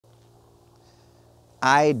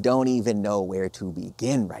I don't even know where to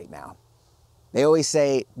begin right now. They always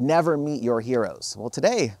say, never meet your heroes. Well,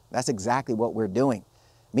 today, that's exactly what we're doing.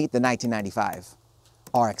 Meet the 1995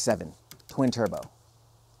 RX7 twin turbo.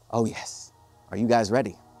 Oh yes, are you guys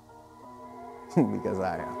ready? Because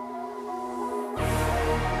I am.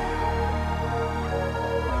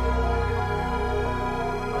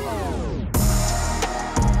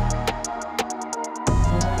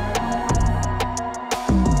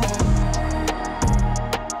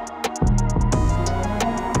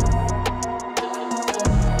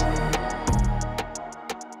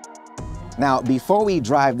 Now, before we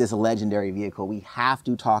drive this legendary vehicle, we have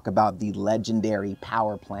to talk about the legendary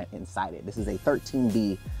power plant inside it. This is a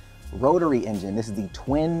 13B rotary engine. This is the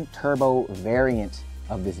twin turbo variant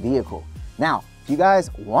of this vehicle. Now, if you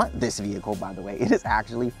guys want this vehicle, by the way, it is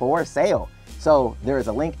actually for sale. So there is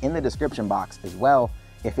a link in the description box as well.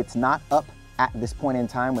 If it's not up at this point in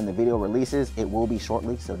time when the video releases, it will be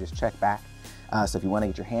shortly, so just check back. So if you want to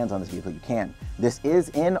get your hands on this vehicle, you can. This is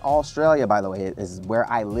in Australia, by the way. It is where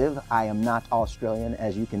I live. I am not Australian,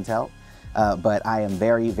 as you can tell, but I am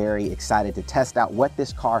very, very excited to test out what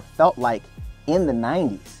this car felt like in the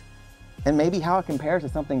 90s and maybe how it compares to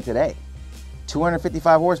something today.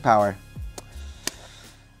 255 horsepower.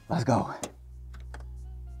 Let's go.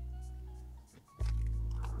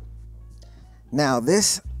 Now,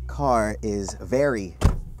 this car is very,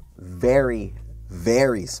 very,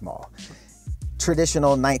 very small.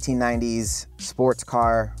 Traditional 1990s sports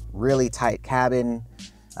car, really tight cabin.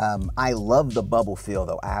 I love the bubble feel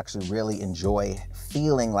though. I actually really enjoy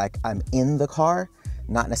feeling like I'm in the car,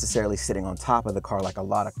 not necessarily sitting on top of the car like a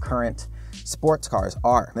lot of current sports cars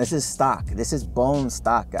are. This is stock. This is bone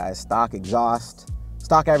stock, guys. Stock exhaust,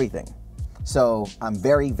 stock everything. So I'm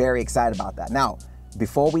very, very excited about that. Now,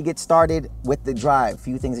 before we get started with the drive, a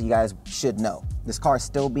few things that you guys should know. This car is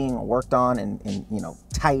still being worked on and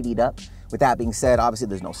tidied up. With that being said, obviously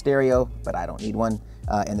there's no stereo, but I don't need one.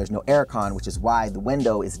 And there's no aircon, which is why the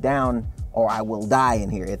window is down or I will die in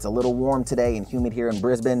here. It's a little warm today and humid here in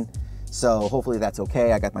Brisbane. So hopefully that's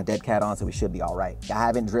okay. I got my dead cat on, so we should be all right. I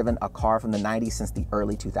haven't driven a car from the 90s since the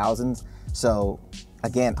early 2000s. So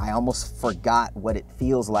again, I almost forgot what it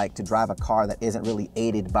feels like to drive a car that isn't really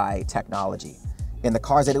aided by technology. And the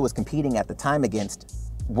cars that it was competing at the time against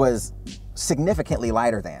was significantly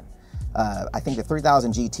lighter than. I think the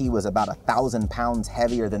 3000 GT was about 1,000 pounds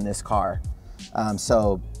heavier than this car.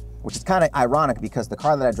 Which is kind of ironic because the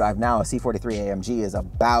car that I drive now, a C43 AMG, is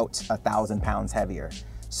about 1,000 pounds heavier.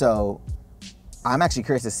 So I'm actually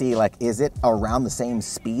curious to see, like, is it around the same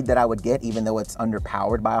speed that I would get even though it's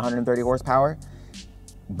underpowered by 130 horsepower?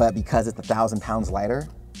 But because it's 1,000 pounds lighter,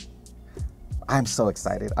 I'm so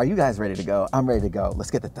excited. Are you guys ready to go? I'm ready to go.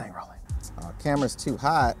 Let's get the thing rolling. Camera's too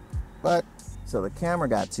hot, so the camera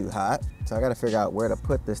got too hot. So I gotta figure out where to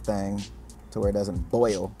put this thing to where it doesn't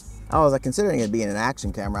boil. I was considering it being an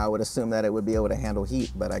action camera, I would assume that it would be able to handle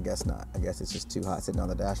heat, but I guess not. I guess it's just too hot sitting on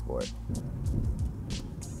the dashboard.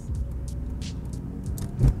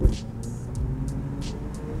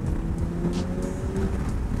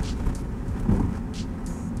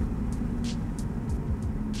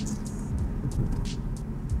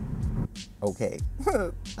 Okay,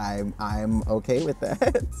 I'm okay with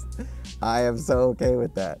that. I am so okay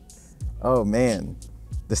with that. Oh man,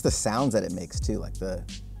 just the sounds that it makes too, like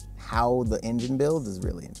how the engine builds is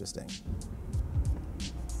really interesting.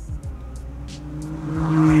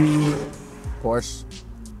 Porsche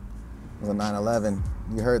was a 911.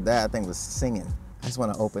 You heard that thing was singing. I just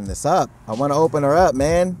want to open this up. I want to open her up,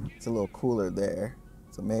 man. It's a little cooler there,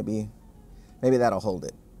 so maybe that'll hold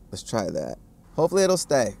it. Let's try that. Hopefully it'll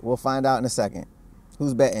stay. We'll find out in a second.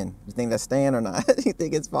 Who's betting? You think that's staying or not? You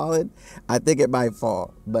think it's falling? I think it might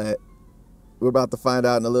fall, but we're about to find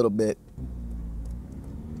out in a little bit.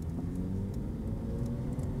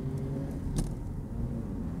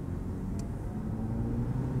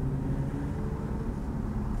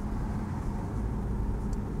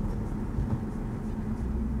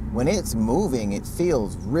 When it's moving, it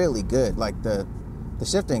feels really good. Like the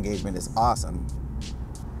shifter engagement is awesome.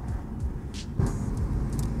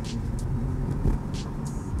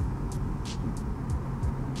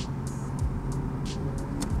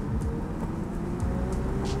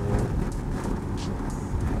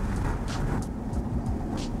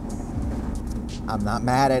 I'm not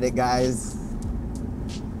mad at it, guys.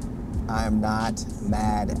 I'm not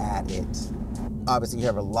mad at it. Obviously, you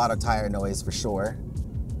have a lot of tire noise for sure,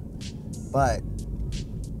 but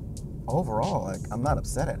overall, I'm not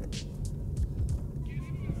upset at it.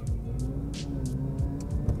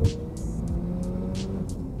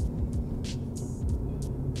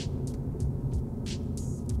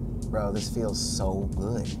 bro, this feels so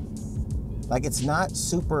good. Like, it's not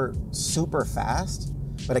super, super fast,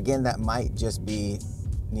 but again, that might just be,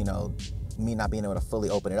 you know, me not being able to fully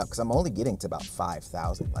open it up because I'm only getting to about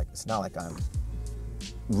 5,000. Like, it's not like I'm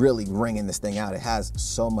really wringing this thing out. It has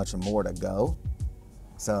so much more to go.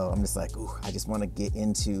 So I'm just like, ooh, I just want to get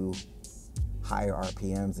into higher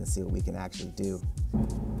RPMs and see what we can actually do.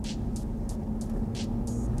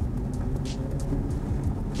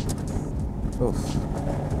 Oof.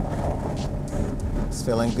 It's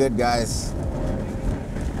feeling good, guys.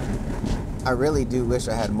 I really do wish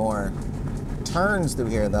I had more turns through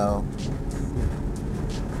here, though.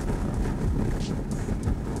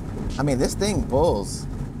 I mean, this thing pulls.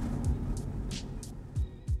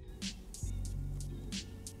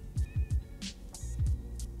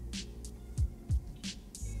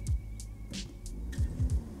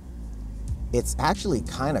 It's actually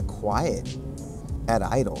kind of quiet at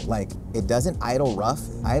idle. Like, it doesn't idle rough.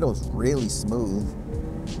 Idle's really smooth.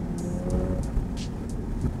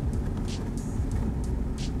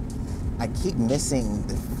 I keep missing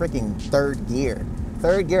the freaking third gear.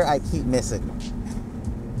 Third gear, I keep missing.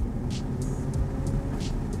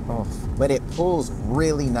 Oh, but it pulls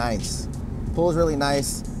really nice. Pulls really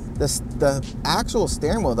nice. The actual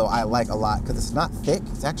steering wheel, though, I like a lot because it's not thick.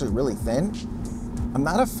 It's actually really thin. I'm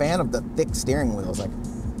not a fan of the thick steering wheels. Like,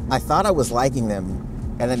 I thought I was liking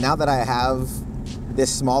them, and then now that I have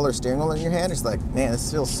this smaller steering wheel in your hand, it's like, man,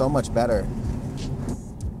 this feels so much better.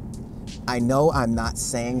 I know I'm not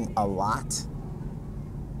saying a lot,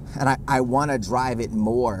 and I want to drive it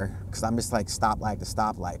more because I'm just like stoplight to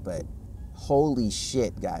stoplight, but holy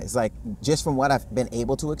shit, guys. Like, just from what I've been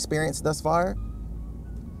able to experience thus far,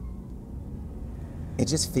 it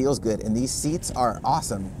just feels good. And these seats are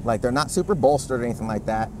awesome. Like, they're not super bolstered or anything like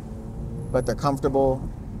that, but they're comfortable.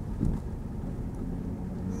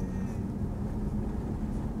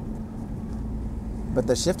 But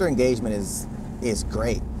the shifter engagement is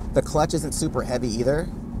great. The clutch isn't super heavy either.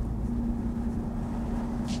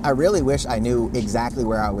 I really wish I knew exactly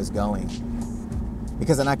where I was going,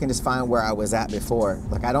 because then I can just find where I was at before.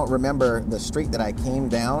 Like, I don't remember the street that I came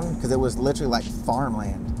down because it was literally like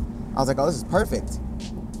farmland. I was like, oh, this is perfect.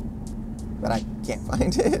 But I can't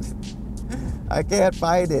find it. I can't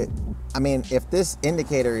find it. I mean, if this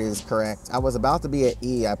indicator is correct, I was about to be at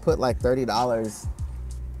E. I put like $30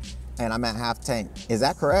 and I'm at half tank. Is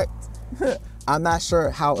that correct? I'm not sure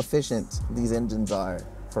how efficient these engines are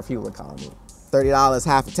for fuel economy. $30,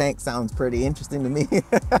 half a tank sounds pretty interesting to me.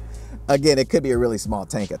 Again, it could be a really small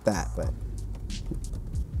tank at that, but.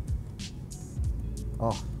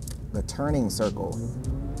 Oh, the turning circle.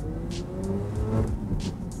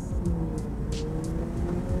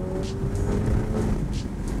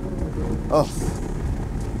 Oh,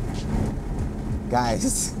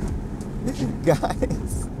 guys,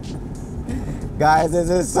 guys, this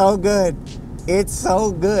is so good. It's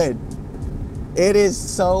so good. It is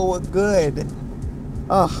so good.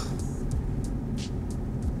 Oh,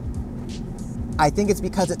 I think it's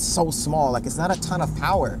because it's so small. Like, it's not a ton of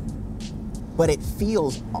power, but it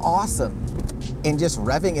feels awesome. And just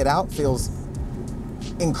revving it out feels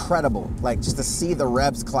incredible. Like, just to see the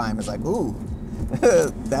revs climb is like, ooh,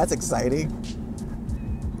 that's exciting.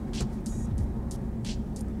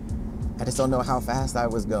 I just don't know how fast I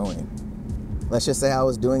was going. Let's just say I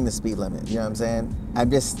was doing the speed limit, you know what I'm saying? I'm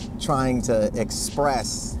just trying to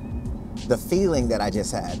express the feeling that I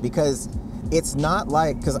just had, because it's not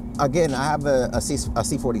like, because again, I have a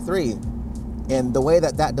C43, and the way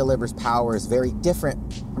that that delivers power is very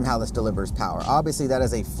different from how this delivers power. Obviously, that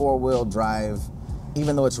is a four-wheel drive,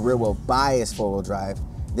 even though it's rear-wheel bias four-wheel drive.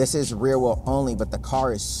 This is rear-wheel only, but the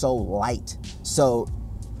car is so light. So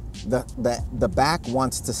the back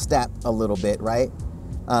wants to step a little bit, right?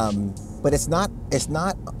 But it's not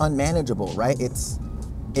unmanageable, right?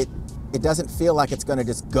 It doesn't feel like it's gonna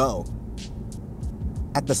just go.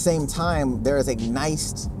 At the same time, there is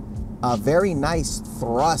a very nice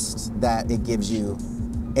thrust that it gives you,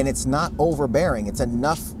 and it's not overbearing. It's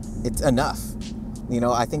enough. It's enough. You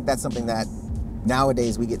know, I think that's something that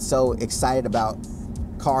nowadays we get so excited about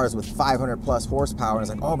cars with 500 plus horsepower. And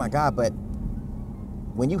it's like, oh my God, but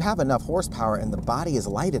when you have enough horsepower and the body is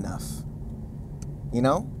light enough, you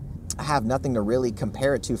know, I have nothing to really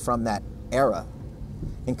compare it to from that era.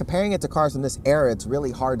 And comparing it to cars from this era, it's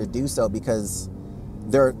really hard to do so because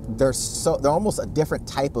they're almost a different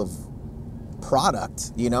type of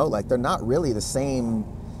product, you know, like they're not really the same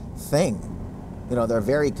thing. You know, they're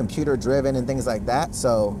very computer driven and things like that.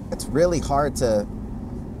 So it's really hard to,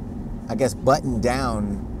 I guess, button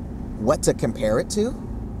down what to compare it to.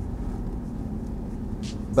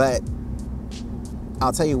 But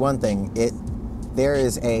I'll tell you one thing, there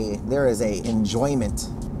is a enjoyment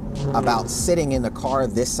about sitting in a car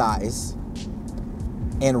this size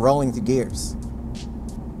and rolling the gears.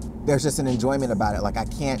 There's just an enjoyment about it. Like I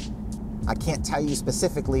can't tell you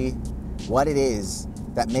specifically what it is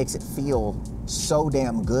that makes it feel so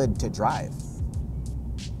damn good to drive.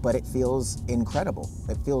 But it feels incredible.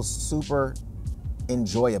 It feels super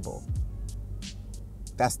enjoyable.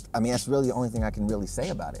 That's really the only thing I can really say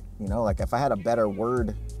about it. You know, like if I had a better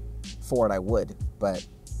word for it, I would. But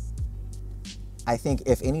I think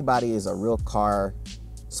if anybody is a real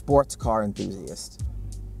sports car enthusiast,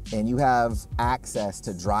 and you have access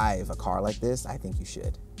to drive a car like this, I think you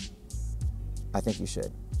should. I think you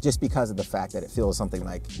should. Just because of the fact that it feels something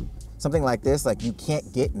like this, like you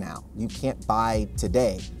can't get now. You can't buy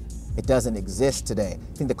today. It doesn't exist today.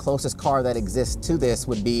 I think the closest car that exists to this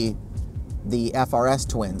would be the FRS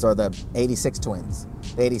twins or the 86 twins,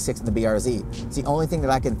 the 86 and the BRZ. It's the only thing that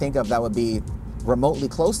I can think of that would be remotely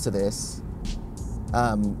close to this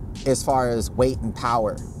as far as weight and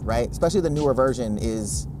power, right? Especially the newer version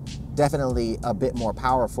is definitely a bit more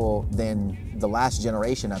powerful than the last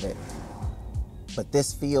generation of it. But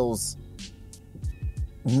this feels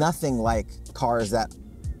nothing like cars that,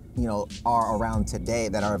 you know, are around today,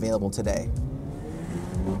 that are available today.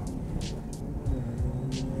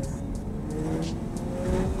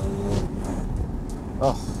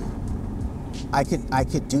 Oh, I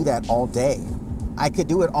could do that all day. I could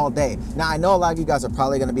do it all day. Now, I know a lot of you guys are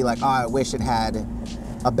probably going to be like, oh, I wish it had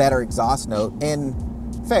a better exhaust note. And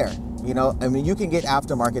fair, you know, I mean, you can get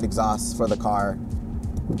aftermarket exhausts for the car,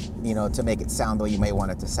 you know, to make it sound the way you may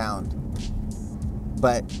want it to sound.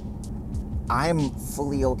 But I'm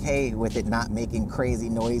fully okay with it not making crazy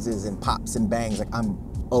noises and pops and bangs. Like, I'm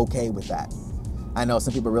okay with that. I know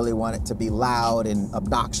some people really want it to be loud and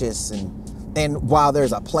obnoxious, and while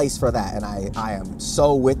there's a place for that, and I am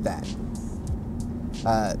so with that,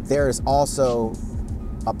 there's also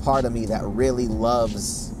a part of me that really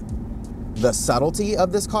loves the subtlety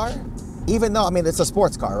of this car. Even though, I mean, it's a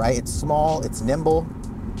sports car, right? It's small, it's nimble.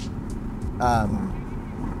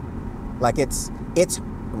 Like it's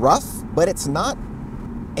rough, but it's not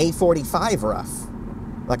A45 rough.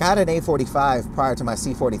 Like I had an A45 prior to my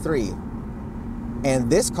C43,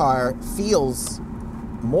 and this car feels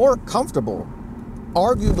more comfortable,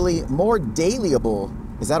 arguably more dailyable.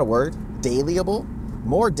 Is that a word? Dailyable?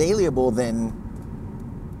 More dailyable than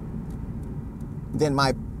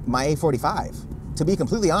my A45, to be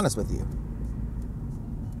completely honest with you.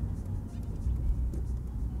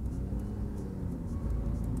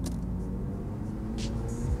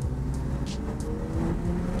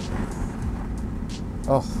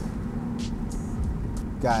 Oh,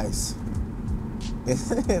 guys,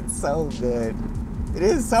 it's so good. It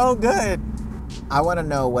is so good. I want to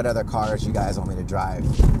know what other cars you guys want me to drive.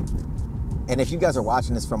 And if you guys are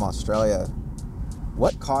watching this from Australia,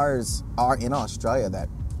 what cars are in Australia that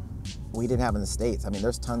we didn't have in the States? I mean,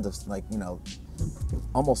 there's tons of, like, you know,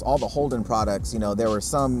 almost all the Holden products. You know, there were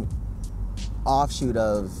some offshoot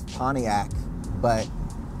of Pontiac, but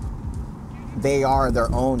they are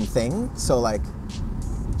their own thing. So, like,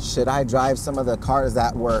 should I drive some of the cars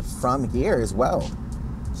that were from here as well?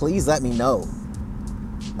 Please let me know.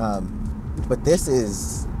 But this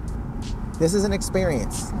is an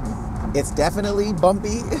experience. It's definitely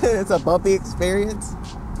bumpy. It's a bumpy experience.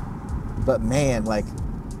 But man, like,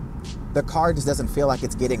 the car just doesn't feel like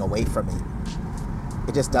it's getting away from me.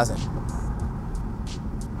 It just doesn't.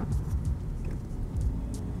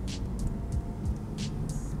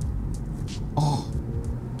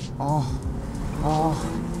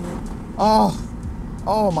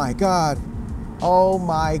 Oh my God. Oh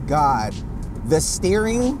my God. The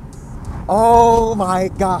steering. Oh my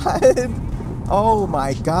God. Oh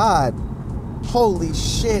my God. Holy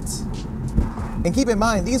shit. And keep in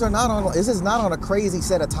mind, this is not on a crazy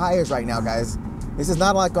set of tires right now, guys. This is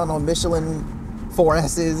not like on a Michelin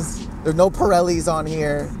 4S's. There's no Pirellis on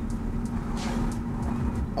here.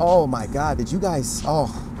 Oh my God. Did you guys,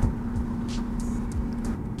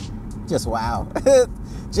 just wow.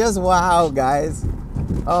 Just wow, guys.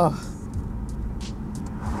 Oh.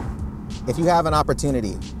 If you have an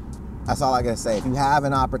opportunity, that's all I gotta say. If you have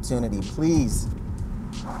an opportunity, please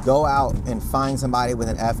go out and find somebody with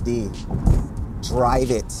an FD.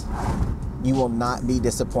 Drive it. You will not be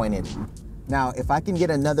disappointed. Now, if I can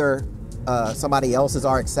get another, somebody else's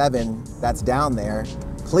RX7 that's down there,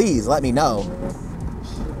 please let me know.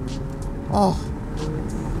 Oh.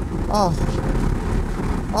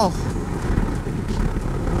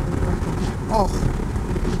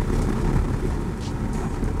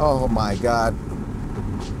 Oh my God.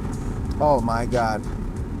 Oh my God.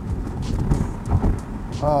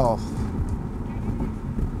 Oh.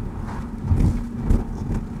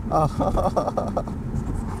 Oh,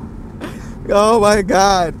 oh my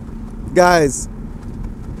God. Guys.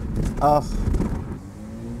 Oh.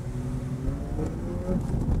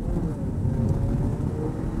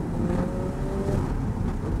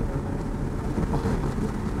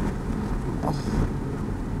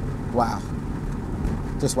 Wow.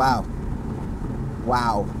 Just wow.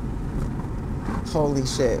 Wow. Holy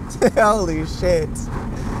shit. Holy shit.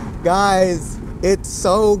 Guys, it's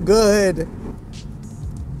so good.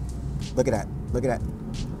 Look at that. Look at that.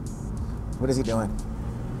 What is he doing?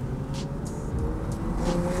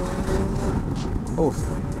 Oof.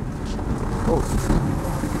 Oof.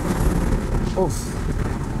 Oof.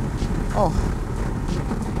 Oh.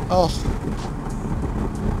 Oh.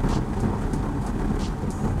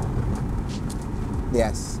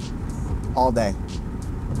 Yes. All day.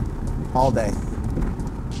 All day.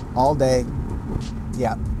 All day.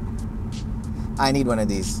 Yeah. I need one of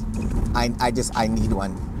these. I need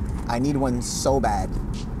one. I need one so bad.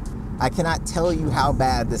 I cannot tell you how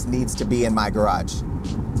bad this needs to be in my garage.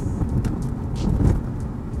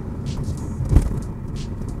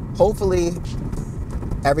 Hopefully,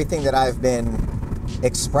 everything that I've been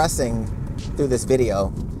expressing through this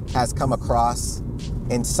video has come across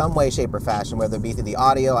in some way, shape, or fashion, whether it be through the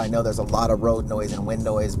audio. I know there's a lot of road noise and wind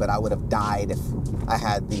noise, but I would have died if I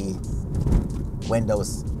had the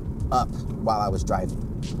windows up while I was driving.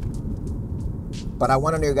 But I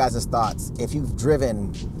want to know your guys' thoughts. If you've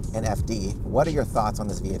driven an FD, what are your thoughts on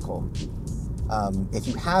this vehicle? If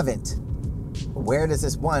you haven't, where does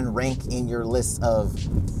this one rank in your list of,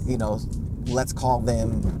 you know, let's call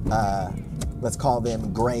them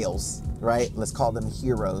grails, right? Let's call them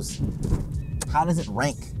heroes. How does it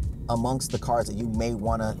rank amongst the cars that you may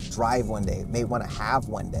want to drive one day, may want to have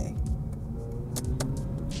one day?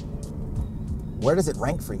 Where does it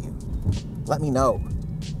rank for you? Let me know.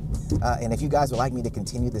 And if you guys would like me to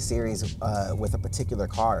continue the series with a particular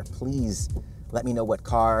car, please let me know what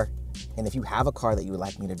car. And if you have a car that you would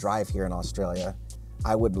like me to drive here in Australia,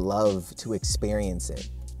 I would love to experience it.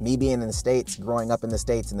 Me being in the States, growing up in the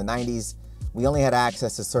States in the 90s, we only had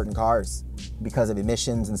access to certain cars because of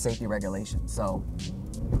emissions and safety regulations. So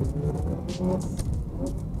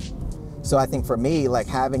I think for me, like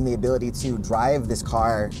having the ability to drive this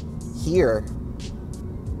car here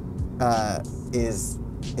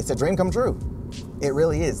it's a dream come true. It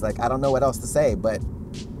really is. Like, I don't know what else to say, but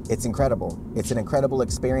it's incredible. It's an incredible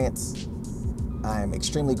experience. I'm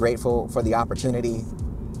extremely grateful for the opportunity.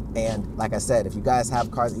 And like I said, if you guys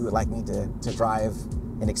have cars that you would like me to drive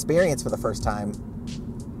and experience for the first time,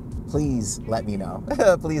 please let me know.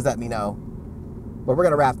 Please let me know. But we're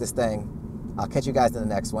going to wrap this thing. I'll catch you guys in the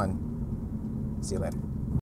next one. See you later.